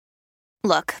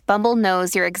Look, Bumble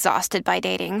knows you're exhausted by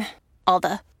dating. All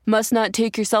the must not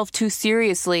take yourself too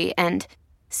seriously and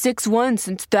 6'1"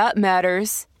 since that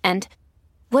matters. And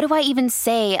what do I even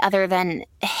say other than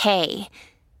hey?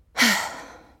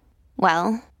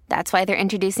 Well, that's why they're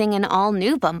introducing an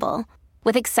all-new Bumble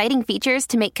with exciting features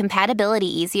to make compatibility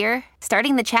easier,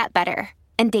 starting the chat better,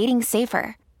 and dating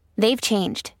safer. They've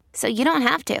changed, so you don't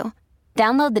have to.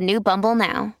 Download the new Bumble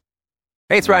now.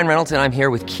 Hey, it's Ryan Reynolds, and I'm here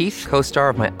with Keith, co-star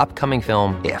of my upcoming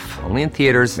film, If, only in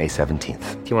theaters May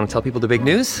 17th. Do you want to tell people the big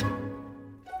news?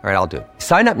 All right, I'll do it.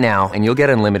 Sign up now and you'll get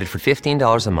unlimited for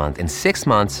 $15 a month and 6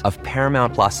 months of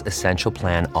Paramount Plus Essential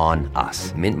Plan on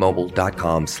us.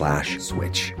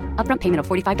 MintMobile.com/switch. Upfront payment of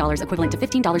 $45 equivalent to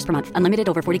 $15 per month. Unlimited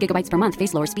over 40 gigabytes per month.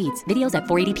 Face lower speeds. Videos at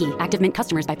 480p. Active Mint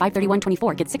customers by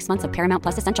 531.24 get 6 months of Paramount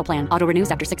Plus Essential Plan. Auto renews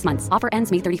after 6 months. Offer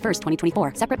ends May 31st,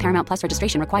 2024. Separate Paramount Plus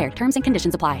registration required. Terms and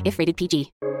conditions apply if rated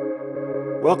PG.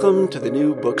 Welcome to the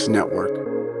New Books Network.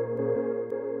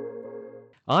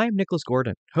 I'm Nicholas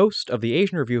Gordon, host of the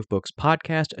Asian Review of Books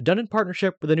podcast, done in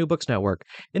partnership with the New Books Network.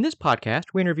 In this podcast,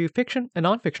 we interview fiction and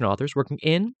nonfiction authors working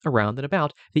in, around, and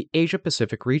about the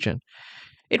Asia-Pacific region.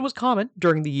 It was common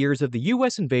during the years of the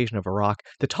U.S. invasion of Iraq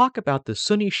to talk about the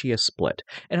Sunni-Shia split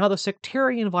and how the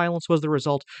sectarian violence was the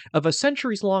result of a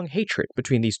centuries-long hatred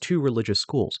between these two religious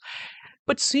schools.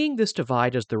 But seeing this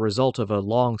divide as the result of a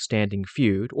long-standing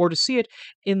feud, or to see it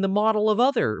in the model of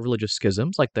other religious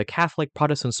schisms like the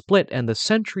Catholic-Protestant split and the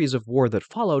centuries of war that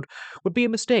followed, would be a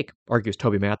mistake, argues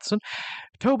Toby Matthiesen.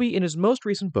 Toby, in his most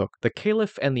recent book, The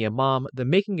Caliph and the Imam, The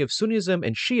Making of Sunnism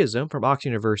and Shiism from Oxford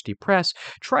University Press,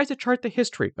 tries to chart the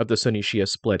history of the Sunni-Shia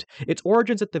split, its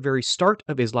origins at the very start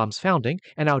of Islam's founding,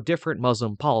 and how different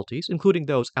Muslim polities, including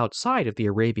those outside of the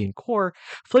Arabian core,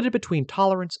 flitted between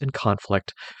tolerance and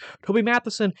conflict. Toby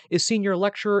Matthiesen is senior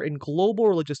lecturer in global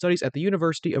religious studies at the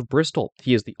University of Bristol.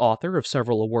 He is the author of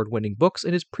several award-winning books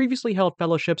and has previously held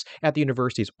fellowships at the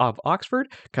Universities of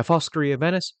Oxford, Ca' Foscari of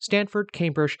Venice, Stanford,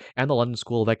 Cambridge, and the London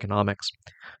School of Economics.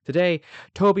 Today,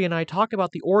 Toby and I talk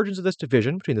about the origins of this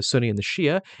division between the Sunni and the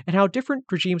Shia, and how different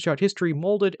regimes throughout history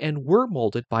molded and were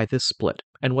molded by this split,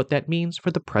 and what that means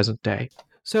for the present day.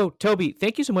 So, Toby,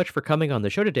 thank you so much for coming on the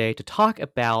show today to talk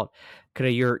about kind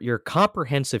of your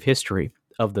comprehensive history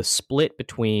of the split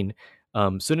between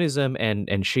Sunnism and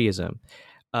Shiism.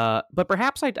 But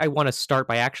perhaps I want to start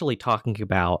by actually talking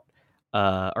about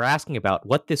or asking about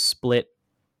what this split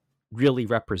really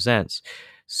represents.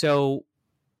 So,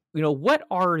 what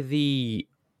are the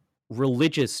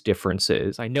religious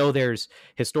differences? I know there's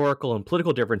historical and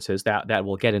political differences that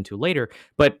we'll get into later,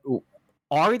 but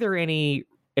are there any,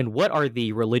 and what are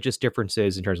the religious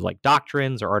differences in terms of like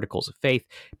doctrines or articles of faith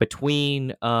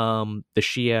between the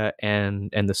Shia and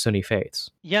the Sunni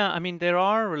faiths? Yeah, I mean, there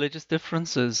are religious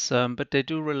differences, but they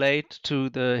do relate to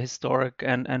the historic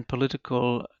and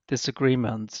political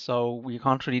disagreements. So we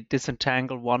can't really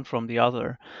disentangle one from the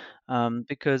other.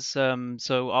 Because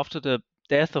so after the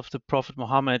death of the Prophet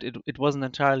Muhammad, it wasn't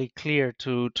entirely clear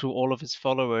to all of his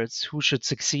followers who should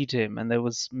succeed him, and there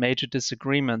was major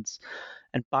disagreements.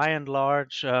 And by and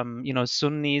large,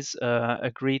 Sunnis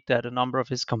agreed that a number of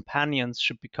his companions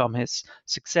should become his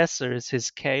successors, his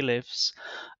caliphs,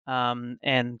 and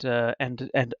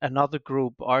another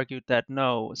group argued that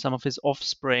no, some of his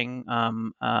offspring,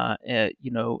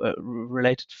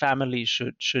 related family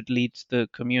should lead the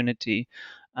community.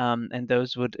 And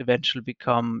those would eventually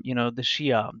become, the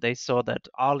Shia. They saw that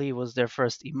Ali was their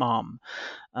first Imam.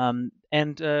 While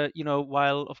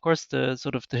of course the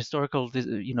sort of the historical,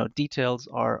 details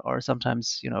are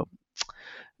sometimes,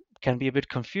 can be a bit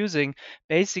confusing.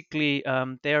 Basically,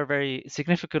 they are very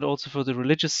significant also for the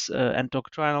religious and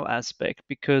doctrinal aspect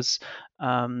because,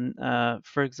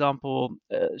 for example,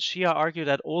 Shia argue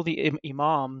that all the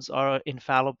imams are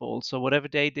infallible. So whatever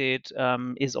they did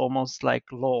is almost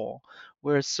like law.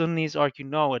 Whereas Sunnis argue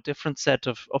no, a different set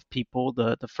of people,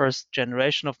 the first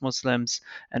generation of Muslims,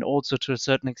 and also to a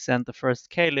certain extent the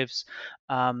first caliphs,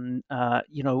 have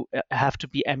to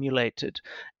be emulated.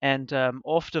 And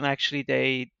often actually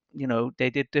they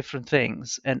did different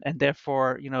things, and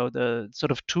therefore the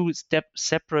sort of two-step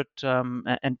separate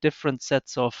and different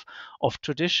sets of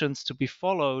traditions to be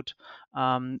followed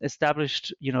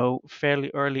established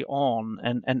fairly early on,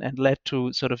 and led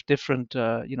to sort of different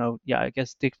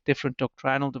different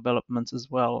doctrinal developments as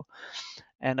well.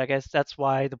 And I guess that's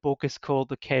why the book is called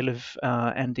The Caliph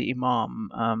and the Imam,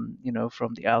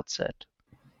 from the outset.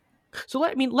 So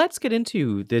let's get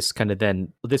into this kind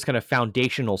of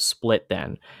foundational split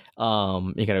then.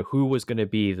 Who was going to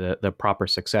be the proper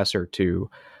successor to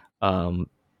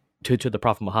the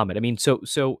Prophet Muhammad? I mean,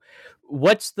 so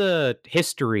what's the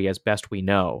history as best we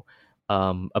know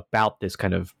about this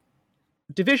kind of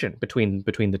division between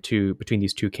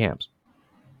these two camps?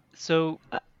 So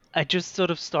I just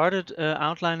sort of started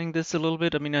outlining this a little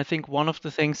bit. I mean, I think one of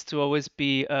the things to always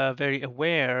be very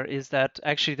aware is that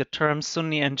actually the terms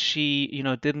Sunni and Shi,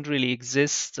 didn't really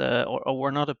exist or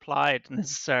were not applied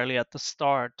necessarily at the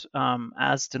start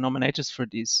as denominators for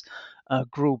these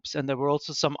groups. And there were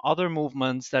also some other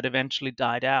movements that eventually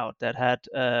died out that had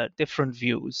different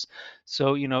views.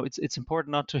 So, it's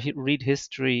important not to read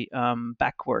history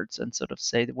backwards and sort of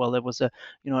say that, well, there was an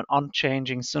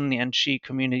unchanging Sunni and Shi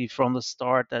community from the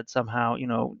start that somehow,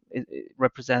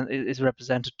 is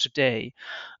represented today.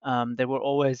 There were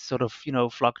always sort of,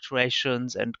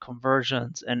 fluctuations and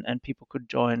conversions, and people could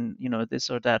join, this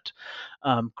or that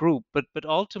group. But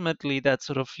ultimately, that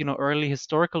sort of, early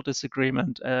historical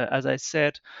disagreement, as I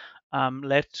said,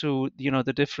 led to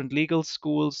the different legal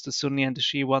schools, the Sunni and the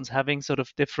Shia ones, having sort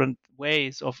of different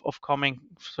ways of coming,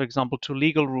 for example, to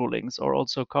legal rulings, or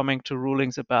also coming to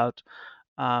rulings about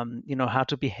how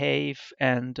to behave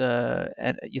and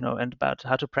about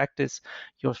how to practice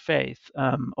your faith.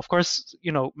 Of course,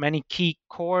 many key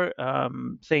core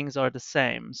things are the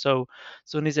same. So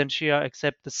Sunnis and Shia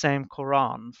accept the same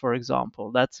Quran, for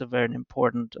example. That's a very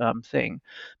important thing.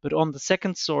 But on the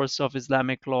second source of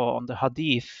Islamic law, on the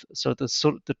Hadith, so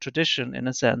the tradition, in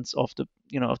a sense, of the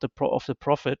of the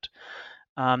Prophet,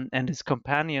 and his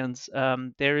companions,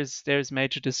 there is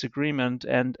major disagreement,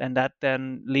 and that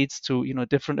then leads to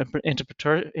different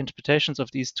interpretations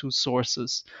of these two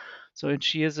sources. So in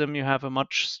Shiism, you have a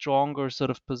much stronger sort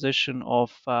of position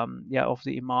of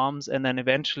the Imams, and then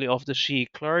eventually of the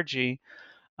Shi'i clergy.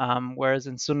 Whereas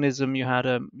in Sunnism, you had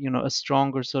a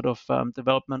stronger sort of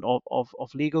development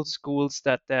of legal schools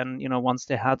that then, once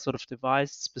they had sort of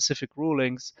devised specific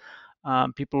rulings,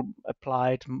 people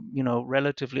applied,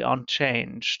 relatively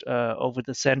unchanged over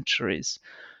the centuries.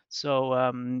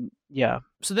 So yeah.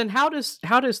 So then, how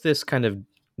does this kind of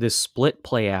this split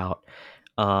play out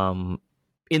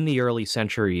in the early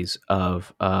centuries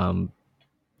of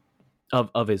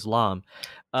Islam?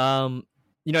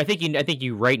 I think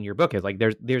you write in your book is like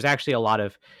there's actually a lot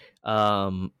of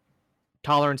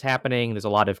tolerance happening. There's a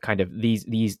lot of kind of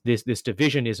this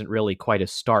division isn't really quite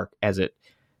as stark as it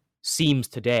seems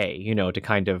today, to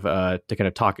kind of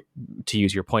talk, to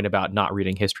use your point about not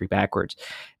reading history backwards.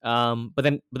 But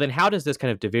then how does this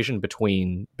kind of division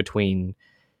between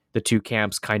the two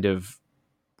camps kind of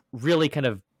really kind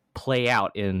of play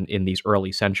out in these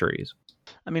early centuries?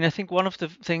 I mean, I think one of the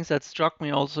things that struck me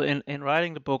also in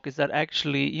writing the book is that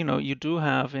actually, you do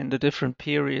have in the different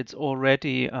periods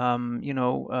already,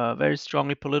 very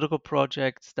strongly political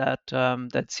projects that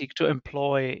seek to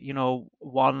employ,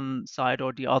 one side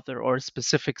or the other, or a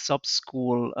specific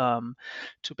sub-school,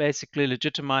 to basically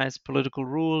legitimize political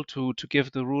rule, to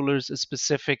give the rulers a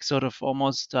specific sort of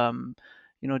almost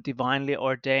divinely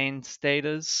ordained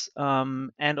status,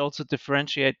 and also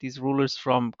differentiate these rulers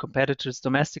from competitors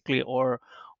domestically or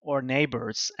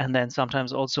neighbors, and then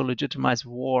sometimes also legitimize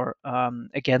war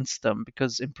against them,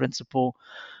 because in principle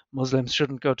Muslims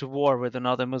shouldn't go to war with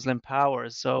another Muslim power.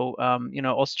 So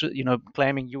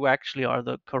claiming you actually are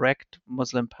the correct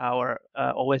Muslim power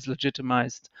always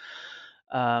legitimized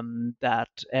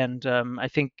that. And I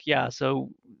think,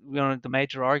 so the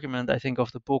major argument, I think,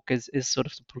 of the book is sort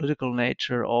of the political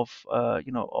nature of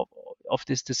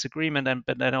this disagreement,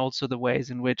 but then also the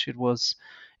ways in which it was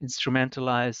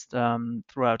instrumentalized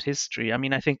throughout history. I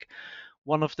mean, I think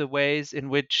one of the ways in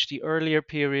which the earlier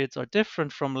periods are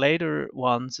different from later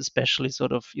ones, especially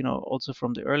sort of also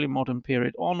from the early modern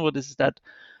period onward, is that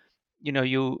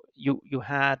you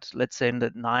had, let's say, in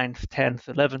the 9th, 10th,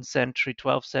 11th century,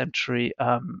 12th century,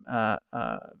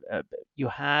 you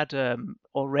had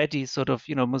already sort of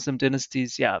Muslim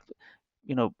dynasties,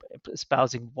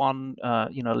 espousing one,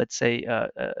 let's say,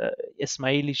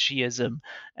 Ismaili Shiism,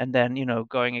 and then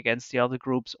going against the other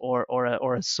groups, or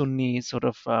a Sunni sort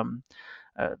of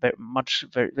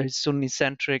very Sunni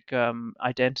centric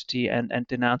identity, and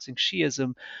denouncing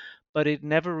Shiism. But it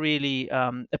never really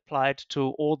applied to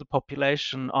all the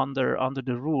population under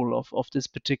the rule of this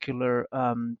particular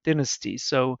dynasty.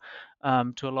 So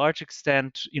to a large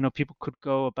extent, people could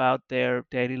go about their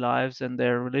daily lives and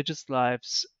their religious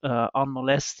lives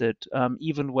unmolested,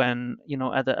 even when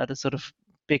at a sort of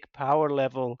big power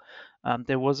level,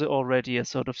 there was already a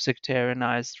sort of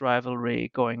sectarianized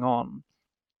rivalry going on.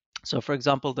 So, for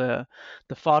example, the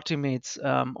Fatimids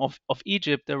of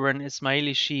Egypt, they were an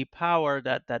Ismaili Shi'i power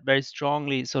that very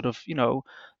strongly sort of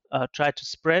tried to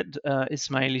spread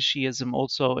Ismaili Shiism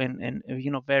also in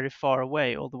very far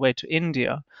away, all the way to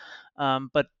India.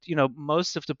 But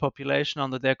most of the population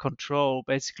under their control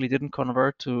basically didn't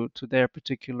convert to their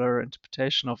particular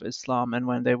interpretation of Islam, and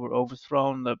when they were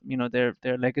overthrown,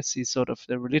 their legacy, sort of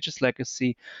their religious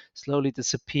legacy, slowly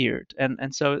disappeared.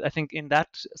 And so I think in that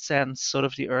sense, sort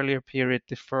of the earlier period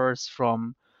differs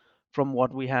from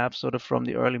what we have sort of from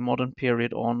the early modern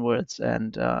period onwards,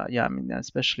 and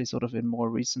especially sort of in more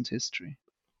recent history.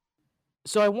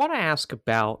 So I want to ask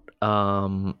about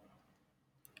the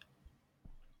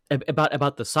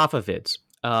Safavids,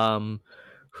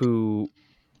 who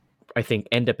I think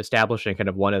end up establishing kind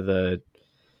of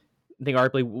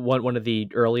arguably one of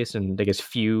the earliest and I guess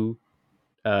few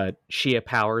Shia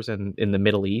powers in the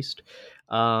Middle East.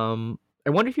 I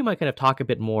wonder if you might kind of talk a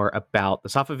bit more about the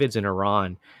Safavids in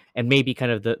Iran and maybe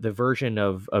kind of the version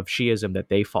of Shiism that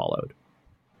they followed.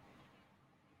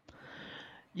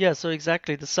 Yeah, so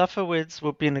exactly. The Safavids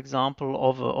would be an example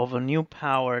of a new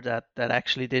power that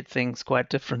actually did things quite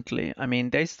differently. I mean,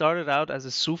 they started out as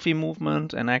a Sufi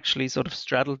movement and actually sort of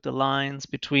straddled the lines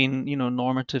between,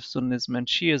 normative Sunnism and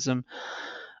Shiism.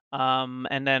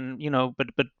 And then,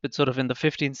 but sort of in the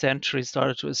 15th century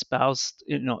started to espouse,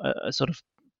 a sort of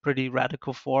pretty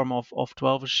radical form of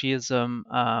 12 Shiism,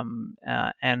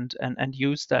 and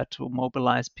use that to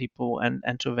mobilize people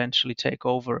and to eventually take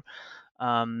over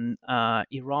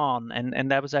Iran,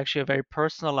 and that was actually a very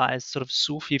personalized sort of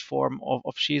Sufi form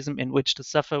of Shiism, in which the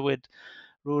Safavid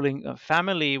ruling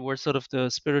family were sort of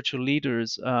the spiritual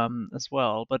leaders as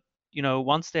well. But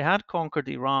once they had conquered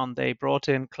Iran, they brought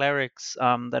in clerics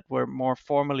that were more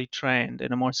formally trained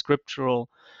in a more scriptural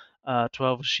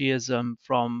 12 Shiism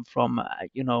from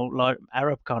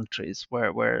Arab countries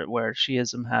where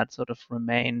Shiism had sort of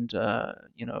remained,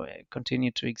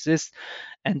 continued to exist,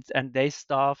 and they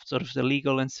staffed sort of the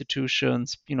legal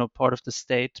institutions, part of the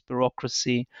state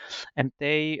bureaucracy, and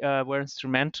they were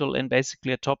instrumental in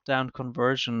basically a top-down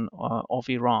conversion of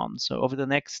Iran. So over the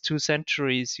next 2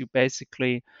 centuries, you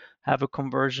basically have a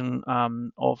conversion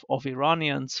of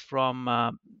Iranians from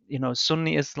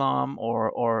Sunni Islam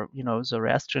or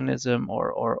Zoroastrianism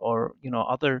or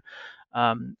other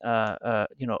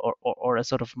or a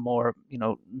sort of more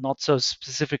not so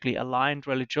specifically aligned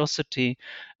religiosity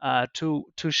to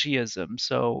Shiism.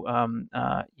 So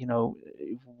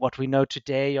what we know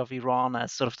today of Iran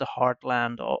as sort of the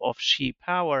heartland of Shi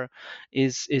power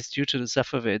is due to the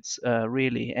Safavids,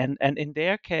 really. And in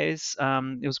their case,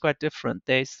 it was quite different.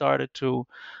 They started to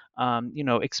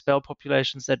expel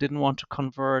populations that didn't want to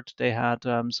convert. They had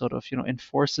sort of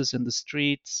enforcers in the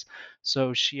streets.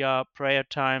 So Shia prayer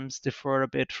times differ a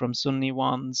bit from Sunni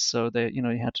ones. So they you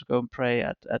had to go and pray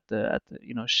at the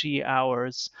Shia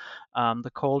hours.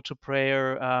 The call to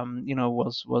prayer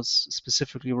was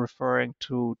specifically referring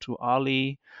to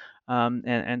Ali.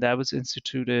 And that was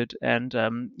instituted. And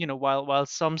while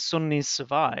some Sunnis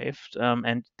survived,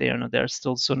 and there are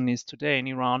still Sunnis today in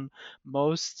Iran,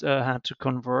 most had to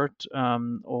convert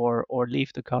or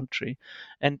leave the country.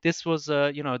 And this was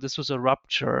a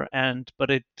rupture. But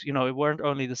it weren't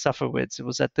only the Safavids. It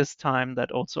was at this time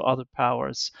that also other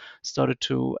powers started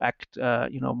to act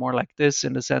more like this,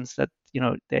 in the sense that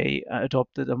they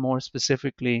adopted a more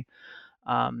specifically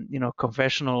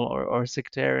confessional or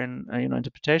sectarian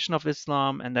interpretation of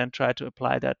Islam, and then try to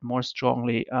apply that more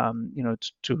strongly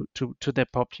to their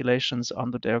populations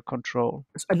under their control.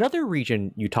 Another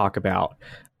region you talk about,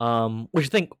 which I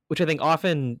think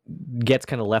often gets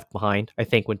kind of left behind, I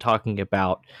think, when talking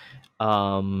about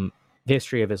the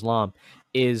history of Islam,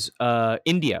 is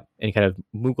India and kind of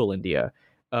Mughal India.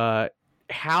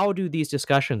 How do these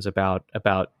discussions about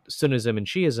Sunnism and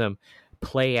Shiism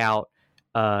play out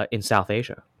in South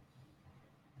Asia?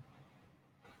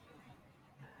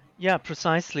 Yeah,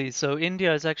 precisely. So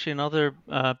India is actually another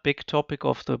big topic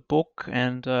of the book,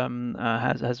 and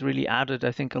has really added,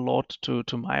 I think, a lot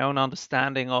to my own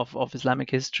understanding of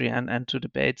Islamic history and to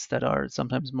debates that are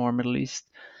sometimes more Middle East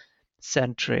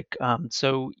centric.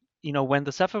 So when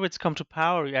the Safavids come to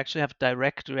power, you actually have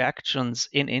direct reactions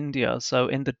in India. So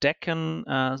in the Deccan,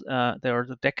 there are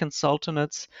the Deccan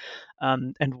sultanates,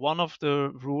 and one of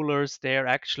the rulers there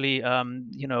actually,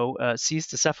 sees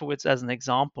the Safavids as an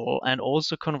example, and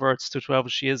also converts to 12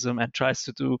 Shiism and tries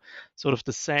to do sort of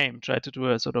the same, try to do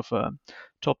a sort of a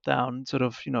top-down sort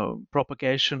of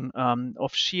propagation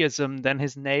of Shiism. Then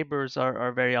his neighbors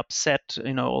are very upset,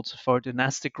 also for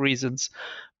dynastic reasons,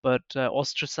 but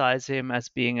ostracize him as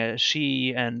being a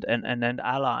Shi and an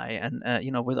ally,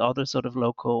 and with other sort of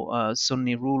local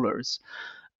Sunni rulers.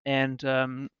 And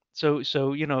so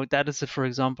that is, for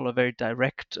example, a very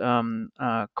direct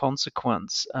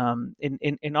consequence.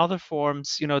 In other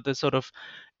forms, the sort of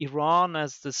Iran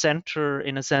as the center,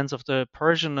 in a sense, of the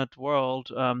Persianate world,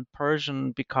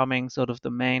 Persian becoming sort of the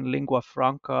main lingua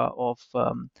franca of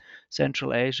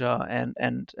Central Asia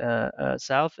and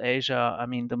South Asia. I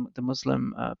mean, the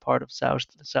Muslim part of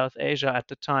South Asia at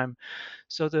the time.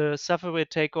 So the Safavid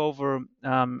takeover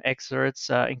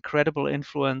exerts incredible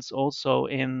influence also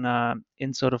in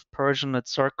sort of Persianate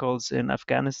circles in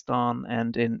Afghanistan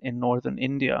and in northern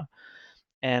India.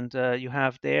 And you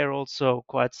have there also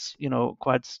quite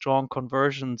strong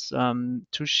conversions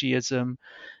to Shiism,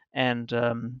 and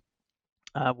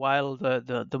while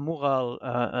the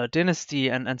Mughal dynasty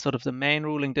and sort of the main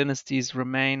ruling dynasties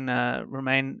remain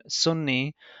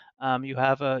Sunni, you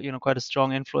have quite a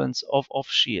strong influence of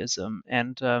Shiism,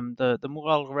 and the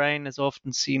Mughal reign is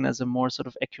often seen as a more sort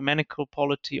of ecumenical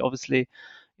polity. Obviously,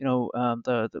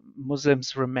 the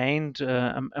Muslims remained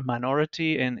a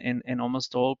minority in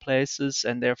almost all places,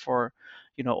 and therefore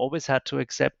always had to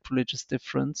accept religious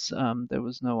difference. There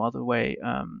was no other way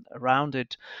around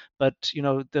it. But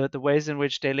the ways in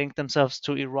which they link themselves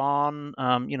to Iran,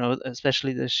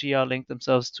 especially the Shia link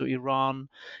themselves to Iran,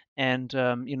 and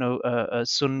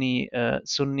Sunnis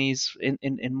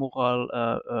in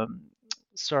Mughal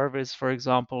service, for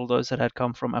example, those that had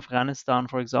come from Afghanistan,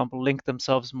 for example, linked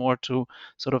themselves more to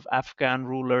sort of Afghan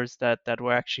rulers that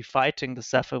were actually fighting the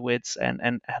Safavids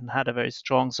and had a very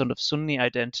strong sort of Sunni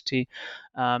identity.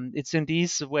 It's in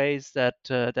these ways that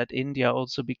India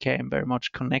also became very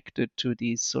much connected to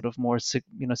these sort of more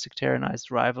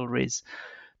sectarianized rivalries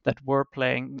that were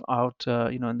playing out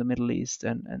in the Middle East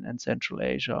and Central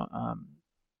Asia.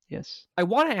 Yes. I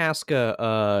want to ask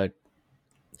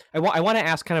I want to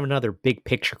ask kind of another big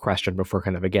picture question before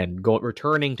kind of again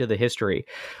returning to the history.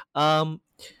 I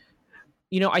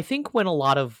think when a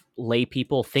lot of lay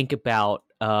people think about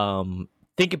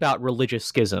religious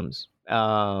schisms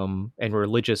and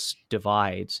religious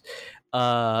divides,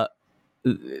 I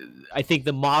think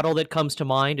the model that comes to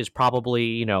mind is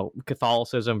probably,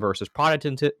 Catholicism versus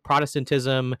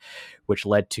Protestantism, which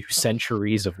led to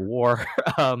centuries of war.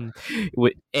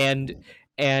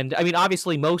 And I mean,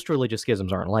 obviously, most religious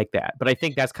schisms aren't like that, but I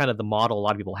think that's kind of the model a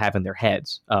lot of people have in their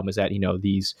heads, is that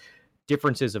these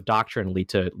differences of doctrine lead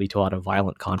to a lot of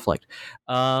violent conflict.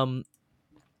 But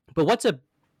what's a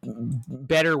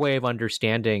better way of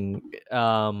understanding?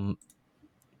 I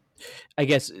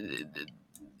guess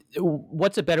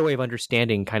what's a better way of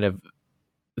understanding kind of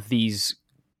these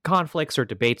conflicts or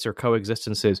debates or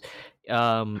coexistences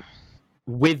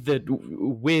with the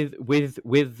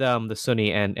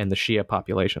Sunni and the Shia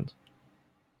populations?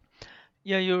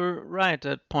 Yeah, you're right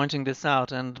at pointing this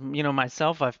out. And,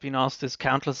 myself, I've been asked this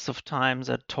countless of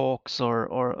times at talks or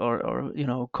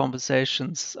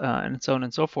conversations and so on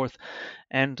and so forth.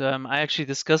 And I actually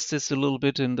discussed this a little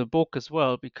bit in the book as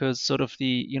well, because sort of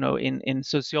in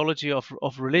sociology of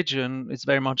religion, it's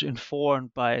very much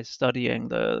informed by studying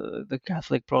the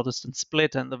Catholic Protestant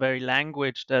split and the very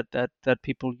language that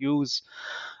people use.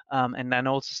 And then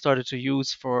also started to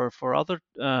use for other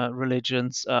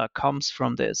religions comes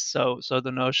from this. So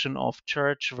the notion of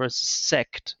church versus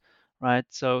sect, right?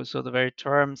 So the very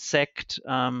term sect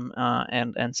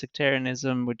and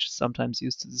sectarianism, which is sometimes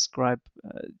used to describe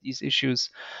these issues,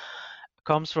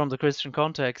 comes from the Christian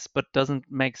context, but doesn't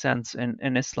make sense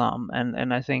in Islam.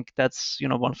 And I think that's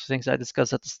one of the things I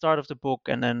discuss at the start of the book,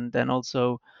 and then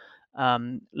also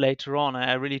later on.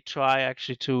 I really try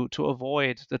actually to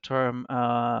avoid the term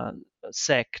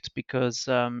sect, because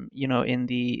in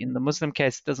the Muslim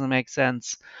case it doesn't make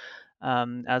sense.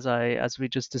 As we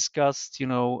just discussed,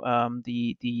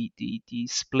 the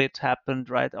split happened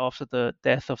right after the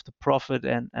death of the Prophet,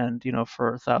 and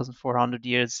for 1,400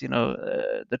 years,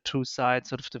 the two sides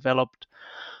sort of developed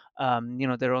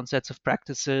their own sets of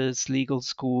practices, legal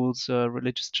schools,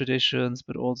 religious traditions,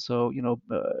 but also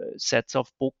sets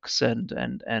of books and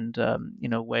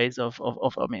ways of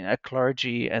I mean, a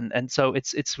clergy, and so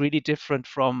it's really different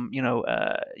from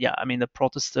the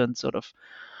Protestant sort of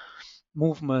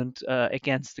movement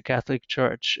against the Catholic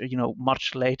Church,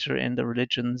 much later in the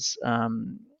religion's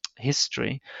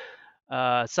history.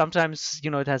 Sometimes,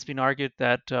 it has been argued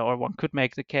that, or one could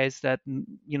make the case that,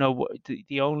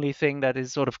 the only thing that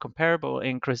is sort of comparable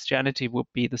in Christianity would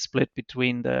be the split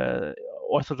between the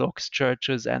Orthodox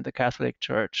churches and the Catholic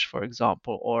Church, for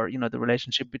example, or, the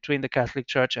relationship between the Catholic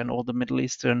Church and all the Middle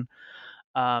Eastern,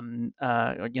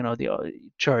 the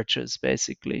churches,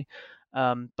 basically.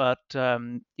 But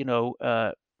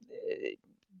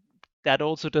that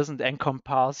also doesn't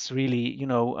encompass really,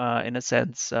 in a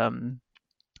sense,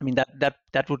 I mean,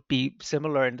 that would be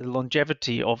similar in the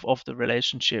longevity of the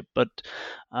relationship, but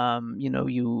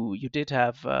you did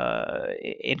have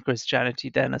in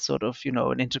Christianity then a sort of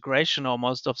an integration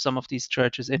almost of some of these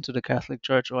churches into the Catholic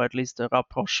Church, or at least a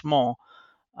rapprochement.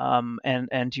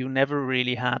 And you never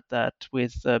really had that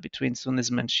with between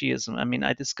Sunnism and Shiism. I mean,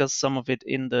 I discussed some of it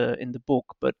in the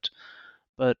book, but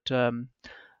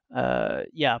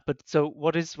so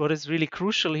what is really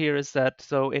crucial here is that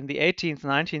so in the 18th,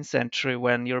 19th century,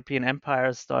 when European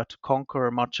empires start to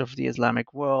conquer much of the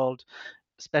Islamic world,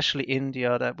 especially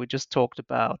India that we just talked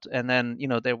about, and then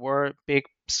there were big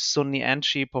Sunni and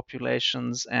Shia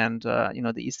populations, and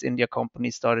the East India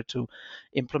Company started to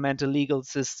implement a legal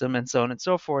system and so on and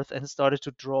so forth, and started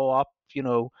to draw up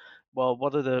well,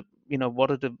 what are the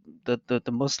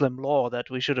Muslim law that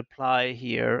we should apply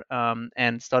here,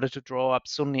 and started to draw up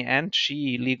Sunni and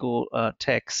Shia legal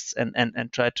texts, and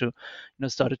tried to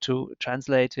started to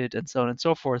translate it and so on and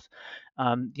so forth.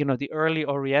 The early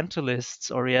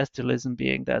Orientalism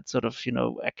being that sort of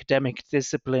academic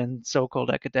discipline, so-called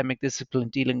academic discipline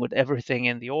dealing with everything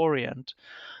in the Orient.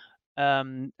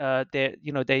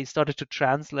 They started to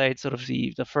translate sort of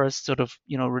the first sort of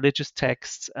religious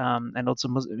texts, and also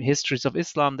histories of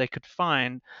Islam they could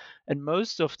find, and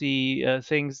most of the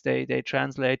things they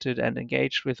translated and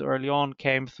engaged with early on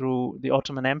came through the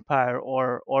Ottoman Empire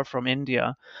or from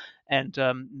India. And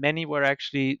many were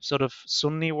actually sort of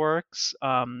Sunni works,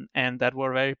 and that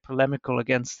were very polemical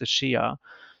against the Shia.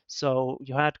 So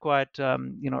you had quite,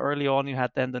 early on, you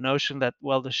had then the notion that,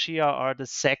 well, the Shia are the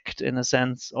sect in a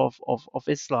sense of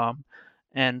Islam.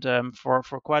 And for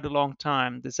quite a long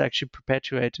time, this actually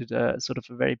perpetuated a sort of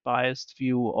a very biased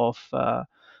view of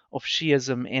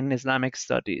Shiism in Islamic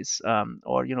studies,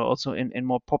 or also in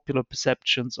more popular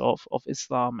perceptions of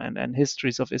Islam and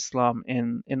histories of Islam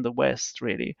in the West,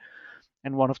 really.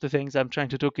 And one of the things I'm trying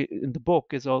to do in the book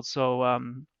is also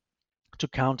to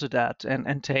counter that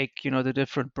and take the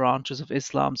different branches of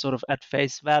Islam sort of at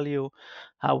face value.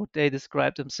 How would they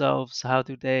describe themselves? How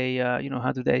do they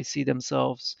how do they see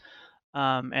themselves?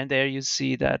 And there you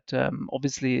see that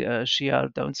obviously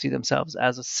Shia don't see themselves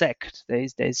as a sect.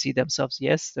 They see themselves,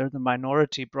 yes, they're the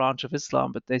minority branch of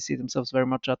Islam, but they see themselves very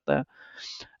much at the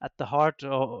heart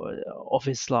of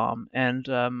Islam. And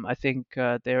I think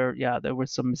there were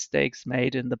some mistakes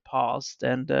made in the past,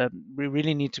 and we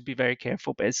really need to be very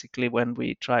careful, basically, when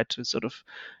we try to sort of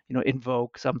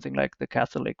invoke something like the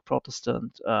Catholic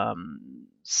Protestant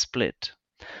split.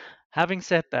 Having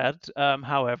said that,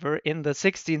 however, in the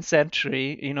 16th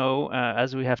century,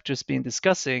 as we have just been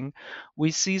discussing,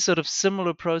 we see sort of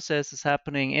similar processes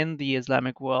happening in the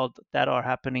Islamic world that are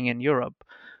happening in Europe.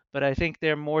 But I think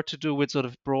they're more to do with sort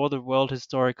of broader world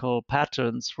historical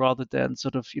patterns rather than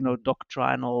sort of,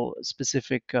 doctrinal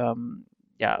specific, or,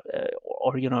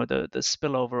 the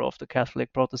spillover of the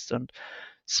Catholic Protestant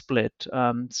split.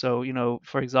 So,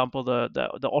 for example,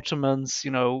 the Ottomans,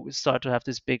 start to have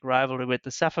this big rivalry with the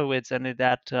Safavids, and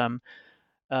that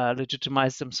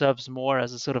legitimized themselves more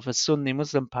as a sort of a Sunni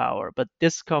Muslim power. But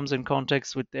this comes in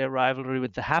context with their rivalry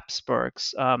with the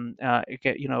Habsburgs,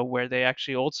 where they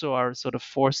actually also are sort of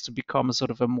forced to become a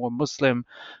sort of a more Muslim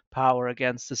power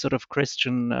against the sort of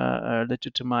Christian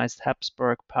legitimized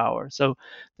Habsburg power. So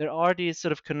there are these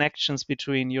sort of connections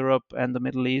between Europe and the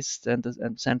Middle East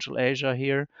and Central Asia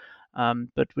here.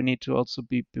 But we need to also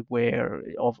be beware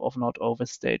of not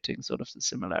overstating sort of the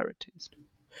similarities.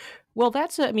 Well,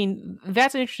 that's an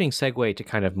interesting segue to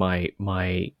kind of my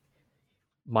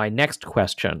next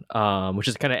question, which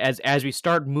is kind of as we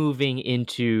start moving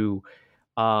into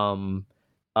kind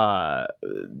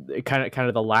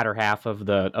of the latter half of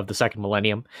the second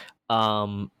millennium,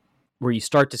 where you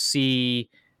start to see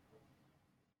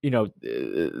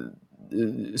Sunnism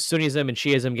and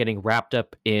Shiism getting wrapped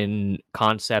up in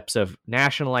concepts of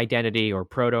national identity or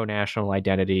proto-national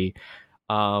identity.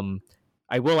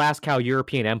 I will ask how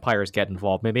European empires get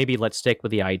involved. Maybe let's stick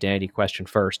with the identity question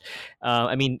first.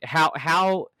 I mean,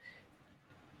 how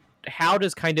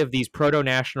does kind of these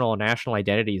proto-national and national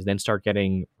identities then start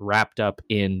getting wrapped up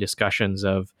in discussions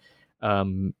of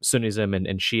Sunnism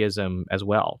and Shiism as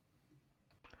well?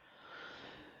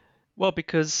 Well,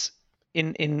 because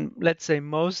in let's say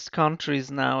most countries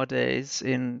nowadays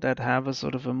that have a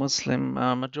sort of a Muslim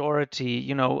majority,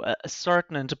 a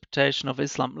certain interpretation of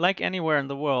Islam, like anywhere in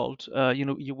the world,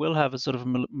 you will have a sort of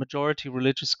majority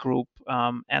religious group,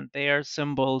 and their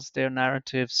symbols, their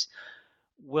narratives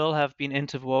will have been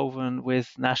interwoven with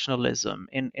nationalism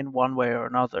in one way or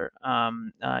another,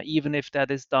 even if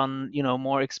that is done,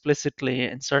 more explicitly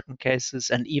in certain cases,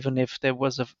 and even if there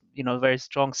was a, very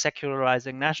strong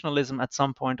secularizing nationalism at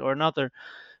some point or another.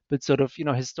 sort of,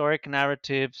 historic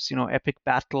narratives, epic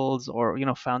battles, or,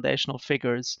 foundational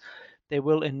figures, they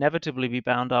will inevitably be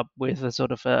bound up with a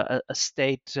sort of a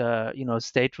state,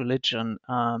 state religion,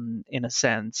 in a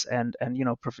sense, and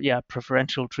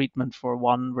preferential treatment for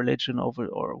one religion over,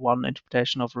 or one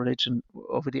interpretation of religion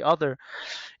over the other.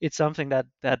 It's something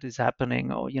that is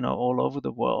happening, all over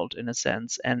the world, in a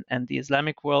sense, and the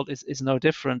Islamic world is no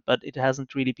different, but it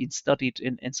hasn't really been studied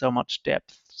in so much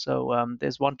depth. So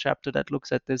there's one chapter that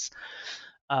looks at this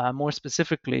more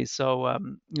specifically. So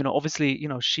obviously,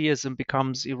 Shiism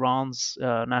becomes Iran's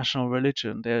national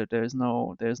religion. There's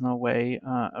no way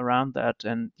around that.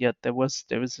 And yet there was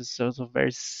this sort of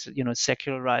very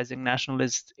secularizing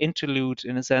nationalist interlude,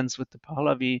 in a sense, with the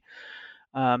Pahlavi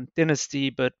dynasty,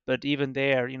 but even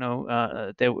there,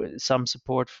 there was some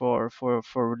support for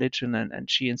religion, and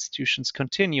Shia institutions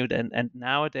continued, and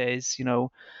nowadays,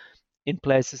 in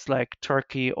places like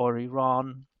Turkey or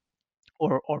Iran,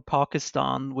 or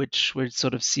Pakistan, which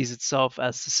sort of sees itself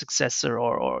as the successor,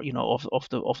 or of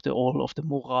the all of the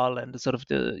Mughal and the sort of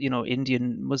the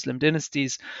Indian Muslim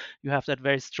dynasties, you have that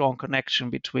very strong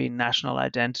connection between national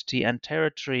identity and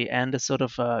territory, and a sort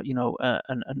of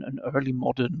an early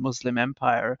modern Muslim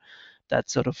empire that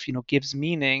sort of gives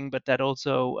meaning, but that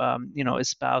also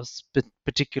espoused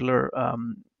particular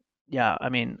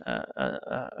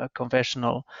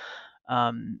confessional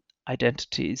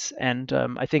identities. And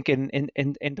I think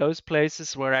in those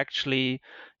places where actually,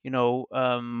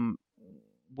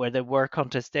 where there were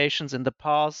contestations in the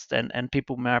past, and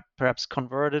people perhaps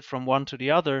converted from one to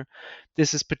the other,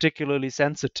 this is particularly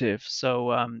sensitive.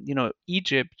 So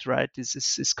Egypt, right,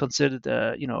 is considered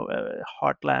a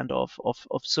heartland of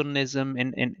Sunnism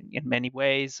in many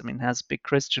ways. I mean, it has a big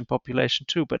Christian population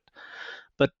too, but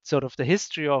sort of the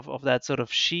history of that sort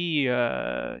of Shi,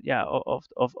 of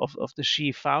the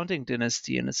Shi founding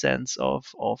dynasty, in a sense,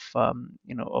 of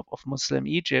Muslim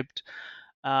Egypt,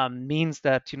 means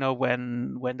that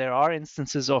when there are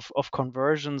instances of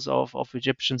conversions of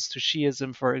Egyptians to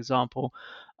Shiism, for example,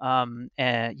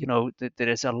 there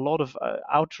is a lot of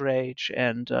outrage,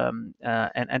 and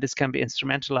this can be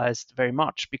instrumentalized very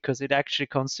much, because it actually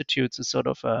constitutes a sort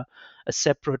of a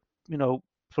separate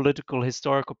political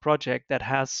historical project that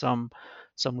has some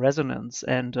resonance.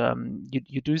 And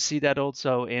you do see that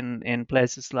also in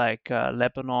places like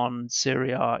Lebanon,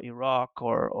 Syria, Iraq,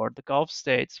 or the Gulf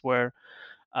states, where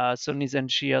Sunnis and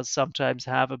Shias sometimes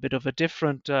have a bit of a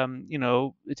different a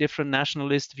different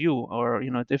nationalist view, or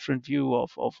different view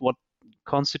of what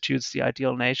constitutes the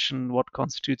ideal nation, what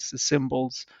constitutes the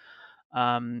symbols,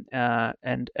 and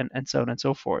so on and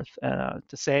so forth. The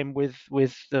same with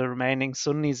the remaining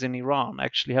Sunnis in Iran,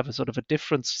 actually have a sort of a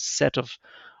different set of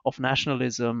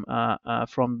nationalism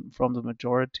from the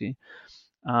majority.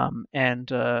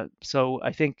 So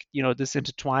I think this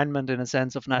intertwinement, in a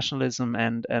sense, of nationalism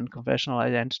and confessional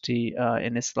identity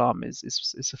in Islam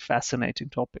is a fascinating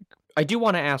topic. I do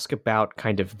want to ask about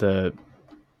kind of the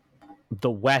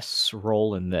West's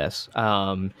role in this,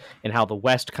 and how the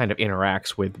West kind of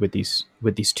interacts with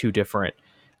these two different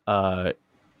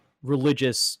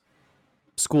religious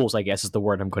schools, I guess is the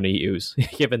word I'm going to use,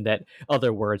 given that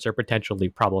other words are potentially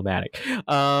problematic.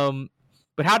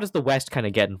 But how does the West kind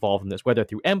of get involved in this, whether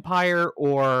through empire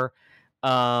or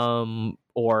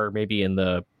maybe in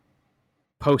the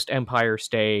post-empire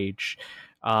stage?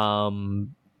 How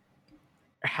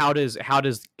does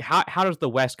the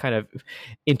West kind of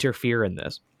interfere in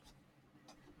this?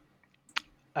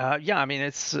 I mean,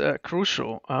 it's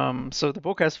crucial. So the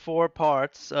book has 4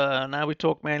 parts. Now we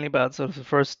talk mainly about sort of the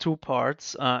first 2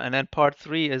 parts, and then part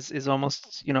 3 is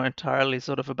almost entirely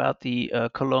sort of about the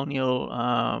colonial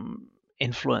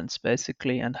influence,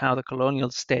 basically, and how the colonial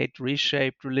state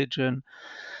reshaped religion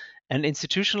and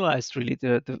institutionalized really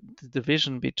the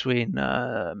division between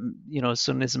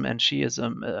Sunnism and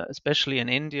Shiism, especially in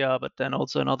India, but then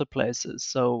also in other places.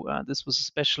 So this was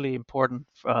especially important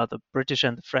for the British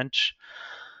and the French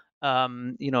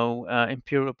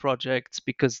imperial projects,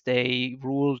 because they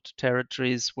ruled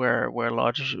territories where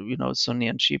large Sunni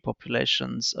and Shia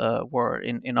populations were.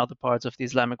 In other parts of the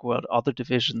Islamic world, other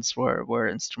divisions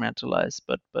were instrumentalized,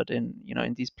 but in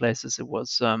these places it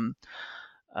was the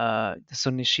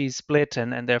Sunni Shia split,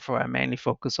 and therefore I mainly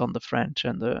focus on the French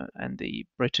and the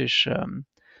British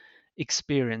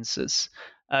experiences.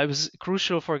 It was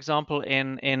crucial, for example,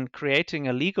 in creating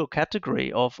a legal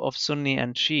category of Sunni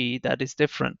and Shia that is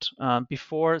different.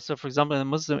 Before, so for example,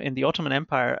 in the Ottoman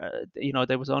Empire,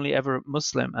 there was only ever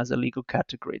Muslim as a legal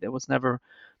category. There was never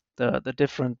the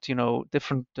different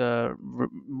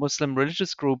Muslim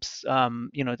religious groups.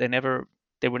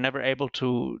 They were never able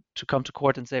to come to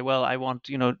court and say, well, I want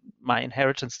my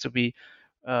inheritance to be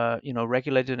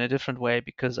regulated in a different way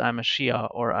because I'm a Shia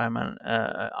or I'm an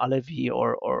Alevi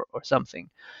or something.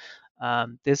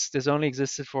 This only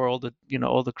existed for all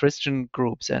the Christian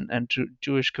groups and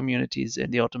Jewish communities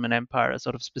in the Ottoman Empire, a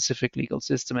sort of specific legal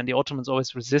system, and the Ottomans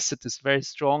always resisted this very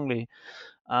strongly,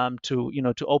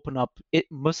 to open up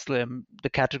the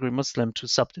category Muslim to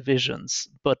subdivisions.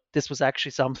 But this was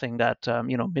actually something that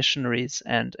missionaries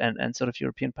and sort of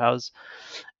European powers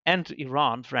and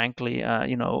Iran, frankly,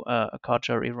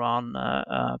 Qajar,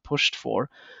 Iran pushed for.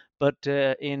 But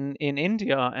in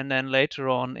India, and then later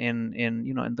on in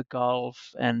the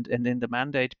Gulf and in the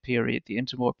Mandate period, the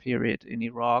interwar period in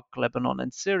Iraq, Lebanon,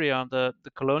 and Syria, the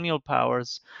colonial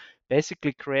powers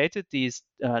basically created these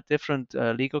different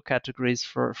legal categories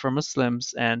for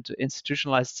Muslims and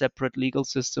institutionalized separate legal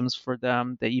systems for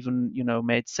them. They even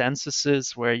made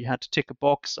censuses where you had to tick a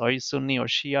box: are you Sunni or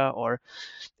Shia or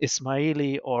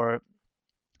Ismaili, or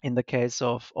in the case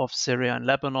of Syria and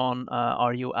Lebanon,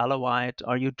 are you Alawite,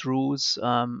 are you Druze,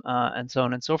 and so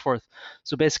on and so forth.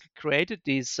 So basically created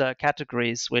these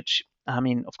categories, which, I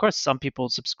mean, of course, some people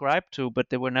subscribe to, but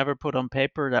they were never put on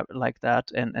paper like that.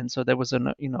 And so there was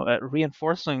a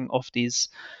reinforcing of these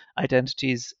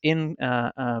identities in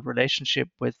relationship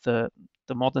with the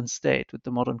modern state, with the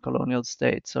modern colonial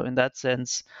state. So in that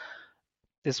sense,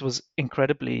 this was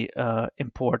incredibly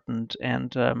important.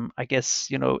 And I guess,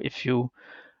 if you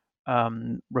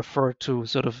refer to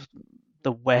sort of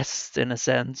the West in a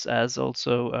sense as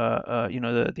also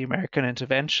the American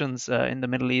interventions in the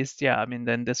Middle East, I mean,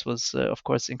 then this was of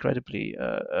course incredibly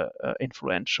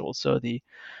influential. So the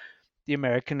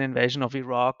American invasion of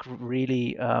Iraq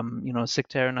really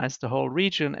sectarianized the whole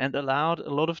region and allowed a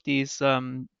lot of these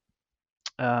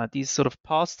sort of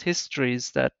past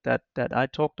histories that I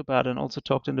talked about and also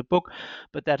talked in the book,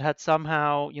 but that had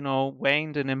somehow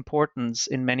waned in importance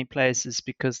in many places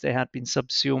because they had been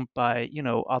subsumed by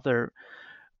other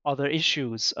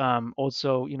issues.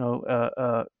 Also,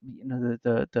 the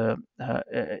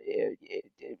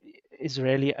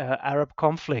Israeli Arab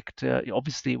conflict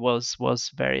obviously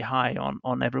was very high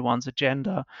on everyone's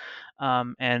agenda,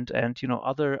 and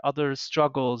other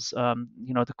struggles,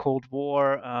 the Cold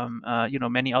War,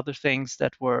 many other things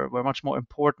that were much more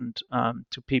important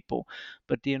to people.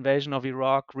 But the invasion of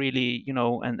Iraq really,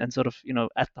 and sort of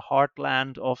at the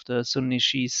heartland of the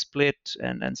Sunni-Shia split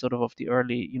and sort of the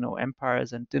early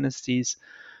empires and dynasties.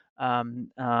 And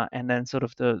then sort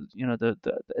of the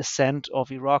ascent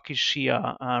of Iraqi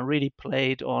Shia really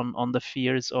played on the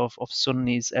fears of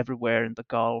Sunnis everywhere in the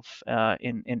Gulf,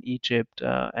 in Egypt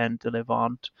and the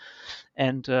Levant,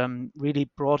 and really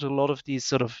brought a lot of these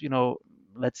sort of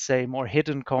let's say more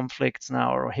hidden conflicts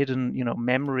now, or hidden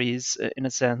memories in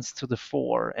a sense, to the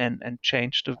fore, and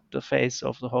changed the face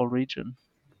of the whole region.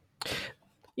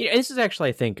 This is actually,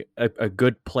 I think, a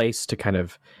good place to kind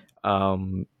of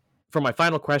for my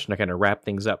final question, to kind of wrap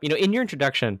things up. In your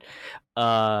introduction,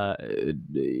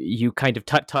 you kind of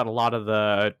taught a lot of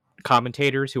the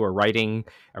commentators who were writing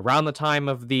around the time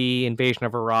of the invasion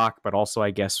of Iraq, but also,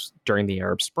 I guess, during the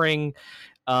Arab Spring,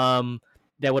 that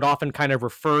would often kind of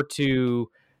refer to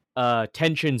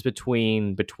tensions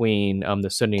between the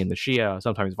Sunni and the Shia,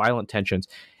 sometimes violent tensions,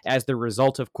 as the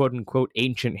result of quote unquote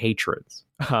ancient hatreds,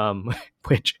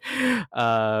 which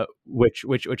I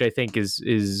think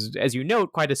is, as you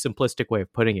note, quite a simplistic way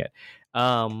of putting it.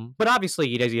 But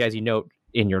obviously, as you note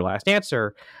in your last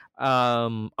answer,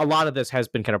 a lot of this has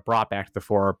been kind of brought back to the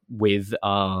fore with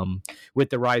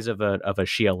the rise of a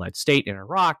Shia-led state in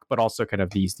Iraq, but also kind of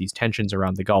these tensions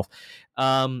around the Gulf.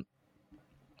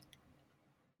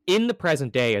 In the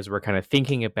present day, as we're kind of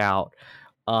thinking about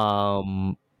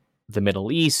the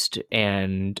Middle East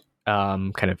and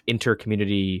kind of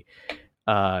inter-community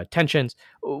tensions,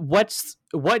 what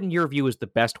in your view is the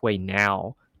best way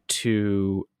now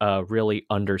to really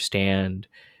understand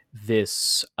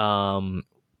this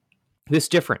this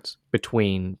difference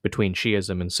between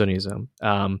Shiism and Sunnism?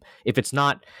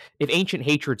 If ancient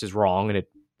hatreds is wrong, and it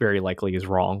very likely is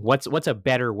wrong, what's a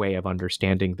better way of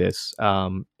understanding this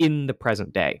in the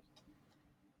present day?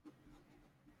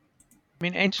 I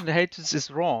mean, ancient hatreds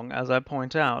is wrong, as I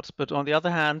point out, but on the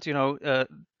other hand,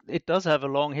 it does have a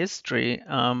long history,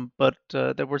 but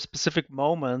there were specific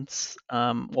moments,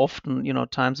 often,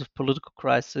 times of political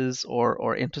crisis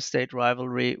or interstate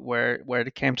rivalry where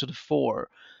it came to the fore.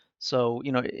 So,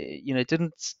 it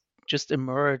didn't just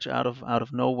emerge out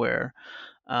of nowhere.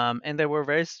 And there were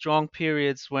very strong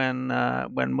periods when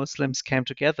Muslims came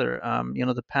together.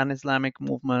 The Pan-Islamic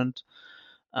movement,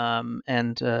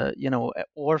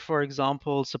 or for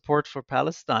example, support for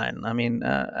Palestine. I mean,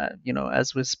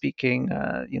 as we're speaking,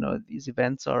 these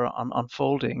events are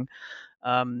unfolding.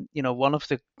 One of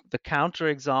the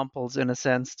counterexamples, in a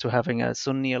sense, to having a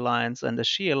Sunni alliance and a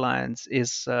Shia alliance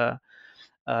is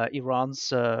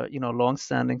Iran's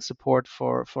long-standing support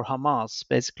for Hamas,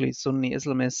 basically Sunni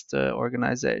Islamist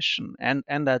organization,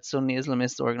 and that Sunni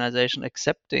Islamist organization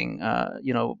accepting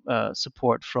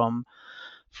support from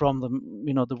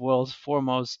the world's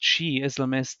foremost Shia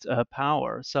Islamist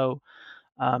power. So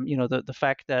the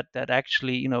fact that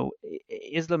actually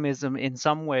Islamism in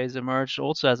some ways emerged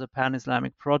also as a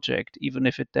pan-Islamic project, even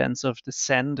if it then sort of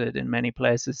descended in many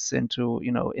places into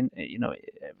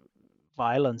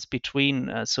violence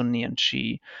between Sunni and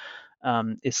Shia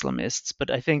Islamists.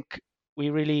 But I think we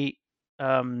really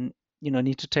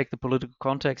need to take the political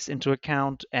context into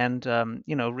account and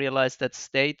realize that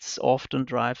states often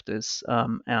drive this.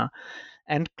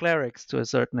 And clerics to a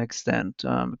certain extent,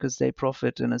 because they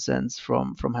profit in a sense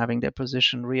from having their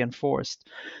position reinforced.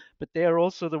 But they are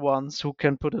also the ones who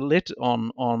can put a lid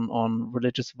on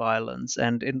religious violence.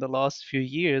 And in the last few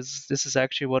years, this is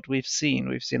actually what we've seen.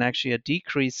 We've seen actually a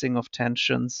decreasing of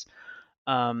tensions,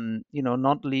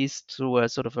 not least through a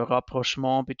sort of a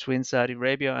rapprochement between Saudi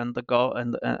Arabia and the Gulf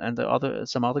and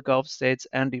some other Gulf states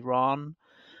and Iran.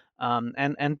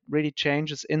 And really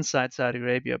changes inside Saudi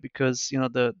Arabia, because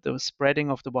the spreading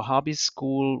of the Wahhabi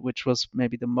school, which was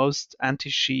maybe the most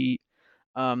anti-Shia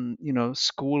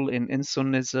school in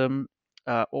Sunnism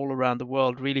all around the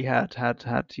world, really had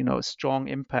a strong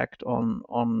impact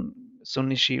on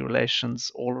Sunni-Shia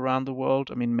relations all around the world.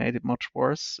 I mean, made it much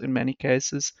worse in many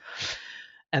cases.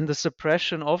 And the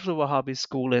suppression of the Wahhabi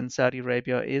school in Saudi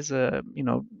Arabia is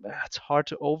it's hard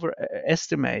to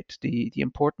overestimate the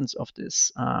importance of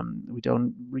this. We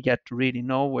don't yet really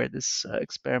know where this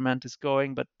experiment is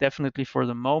going, but definitely for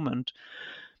the moment,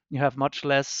 you have much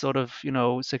less sort of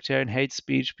sectarian hate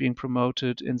speech being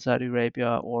promoted in Saudi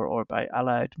Arabia or by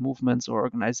allied movements or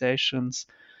organizations.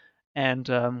 And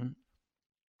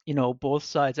both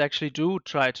sides actually do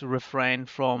try to refrain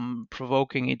from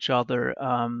provoking each other,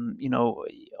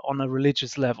 on a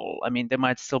religious level. I mean, there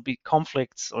might still be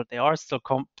conflicts, or there are still,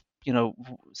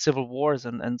 civil wars,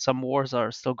 and some wars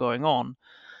are still going on,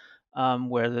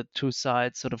 where the two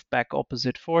sides sort of back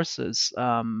opposite forces,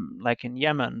 like in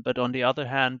Yemen. But on the other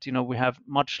hand, we have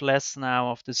much less now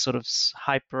of this sort of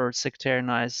hyper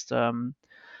sectarianized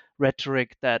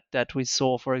rhetoric that we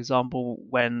saw, for example,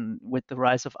 when with the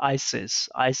rise of ISIS.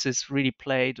 ISIS really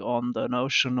played on the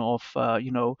notion of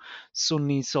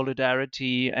Sunni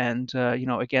solidarity and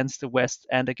against the West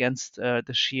and against the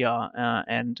Shia,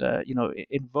 and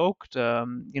invoked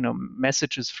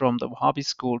messages from the Wahhabi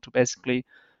school to basically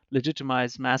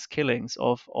legitimize mass killings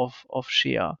of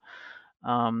Shia.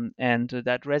 And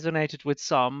that resonated with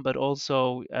some, but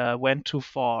also went too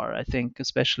far, I think,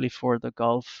 especially for the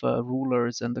Gulf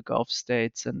rulers and the Gulf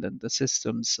states and then the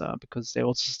systems, because they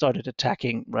also started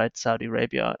attacking, right, Saudi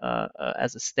Arabia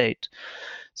as a state.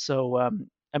 So,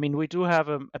 I mean, we do have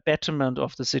a betterment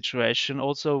of the situation.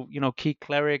 Also, key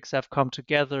clerics have come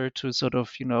together to sort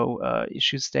of,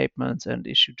 issue statements and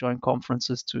issue joint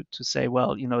conferences to say,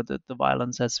 well, the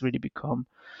violence has really become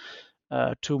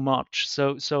too much.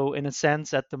 So in a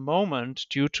sense, at the moment,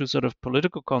 due to sort of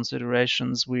political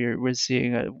considerations, we're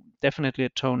seeing definitely a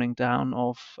toning down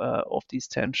of these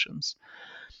tensions.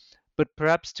 But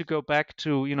perhaps to go back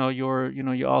to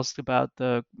you asked about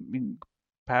the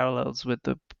parallels with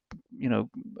the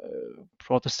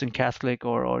Protestant Catholic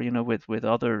or with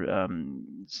other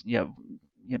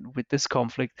with this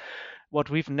conflict. What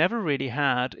we've never really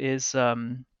had is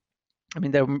I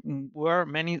mean, there were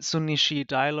many Sunni-Shia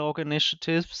dialogue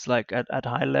initiatives, like at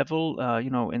high level,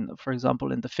 for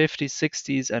example, in the 50s,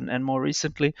 60s, and more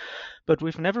recently, but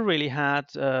we've never really had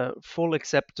full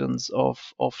acceptance of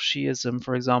Shiism,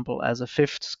 for example, as a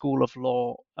fifth school of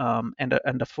law, and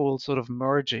a full sort of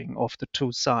merging of the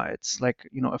two sides, like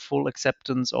a full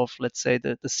acceptance of, let's say,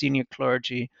 the senior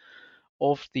clergy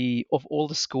of all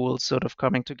the schools sort of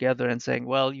coming together and saying,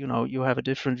 well, you have a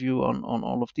different view on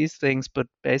all of these things, but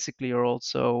basically you're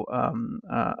also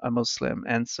a Muslim.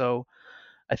 And so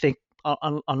I think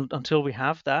until we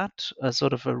have that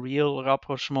sort of a real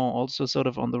rapprochement also sort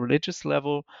of on the religious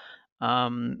level,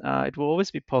 it will always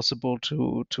be possible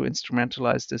to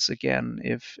instrumentalize this again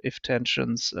if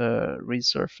tensions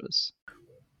resurface.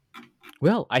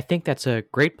 Well, I think that's a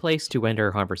great place to end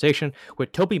our conversation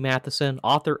with Toby Matthiesen,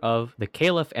 author of The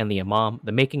Caliph and the Imam,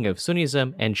 The Making of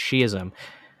Sunnism and Shiism.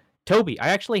 Toby, I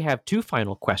actually have two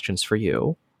final questions for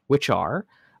you, which are,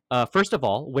 first of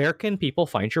all, where can people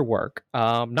find your work?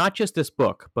 Not just this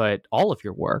book, but all of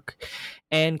your work.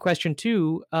 And question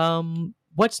two,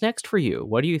 what's next for you?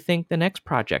 What do you think the next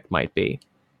project might be?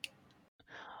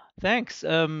 Thanks.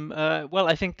 Well,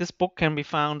 I think this book can be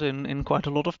found in quite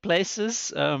a lot of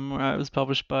places. It was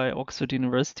published by Oxford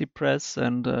University Press,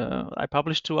 and I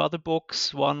published two other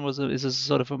books. One is a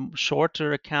sort of a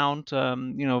shorter account,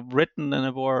 written in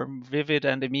a more vivid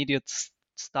and immediate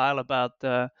style about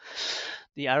the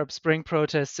Arab Spring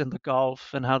protests in the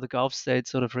Gulf and how the Gulf states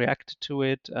sort of reacted to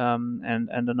it, and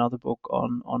another book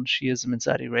on Shiism in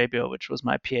Saudi Arabia, which was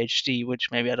my PhD, which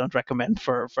maybe I don't recommend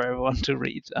for everyone to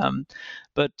read.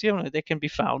 But they can be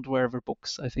found wherever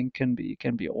books I think can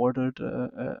be ordered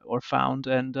or found.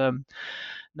 And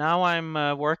now I'm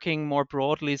working more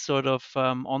broadly, sort of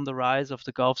on the rise of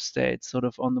the Gulf states, sort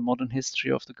of on the modern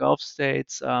history of the Gulf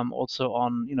states, also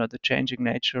on the changing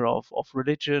nature of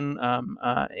religion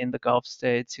in the Gulf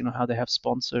states, how they have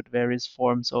sponsored various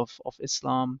forms of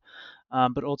Islam.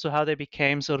 But also how they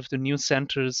became sort of the new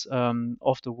centers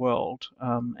of the world.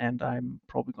 And I'm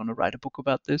probably going to write a book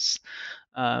about this.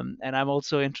 And I'm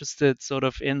also interested sort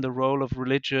of in the role of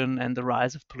religion and the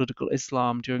rise of political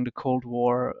Islam during the Cold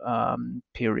War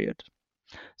period.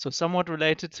 So somewhat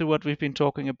related to what we've been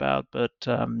talking about, but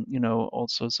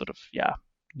also sort of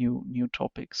new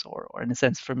topics, or in a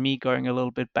sense for me going a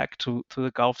little bit back to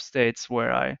the Gulf states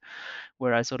where I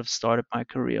sort of started my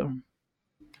career.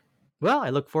 Well, I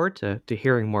look forward to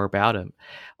hearing more about him.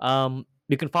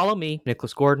 You can follow me,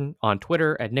 Nicholas Gordon, on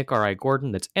Twitter at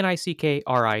NickRIGordon. That's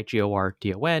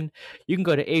NickRigordon. You can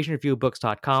go to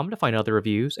AsianReviewBooks.com to find other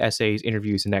reviews, essays,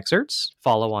 interviews, and excerpts.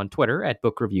 Follow on Twitter at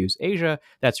Book Reviews Asia.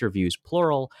 That's reviews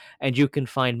plural. And you can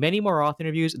find many more author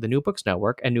interviews at the New Books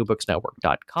Network and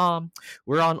newbooksnetwork.com.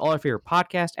 We're on all of your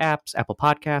podcast apps, Apple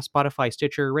Podcasts, Spotify,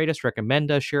 Stitcher. Rate us,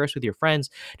 recommend us, share us with your friends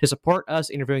to support us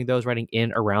interviewing those writing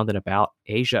in, around, and about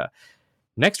Asia.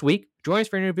 Next week, join us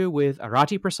for an interview with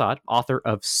Arati Prasad, author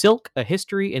of Silk, A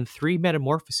History in Three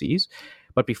Metamorphoses.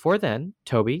 But before then,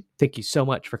 Toby, thank you so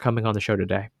much for coming on the show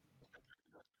today.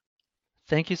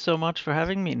 Thank you so much for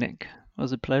having me, Nick. It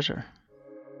was a pleasure.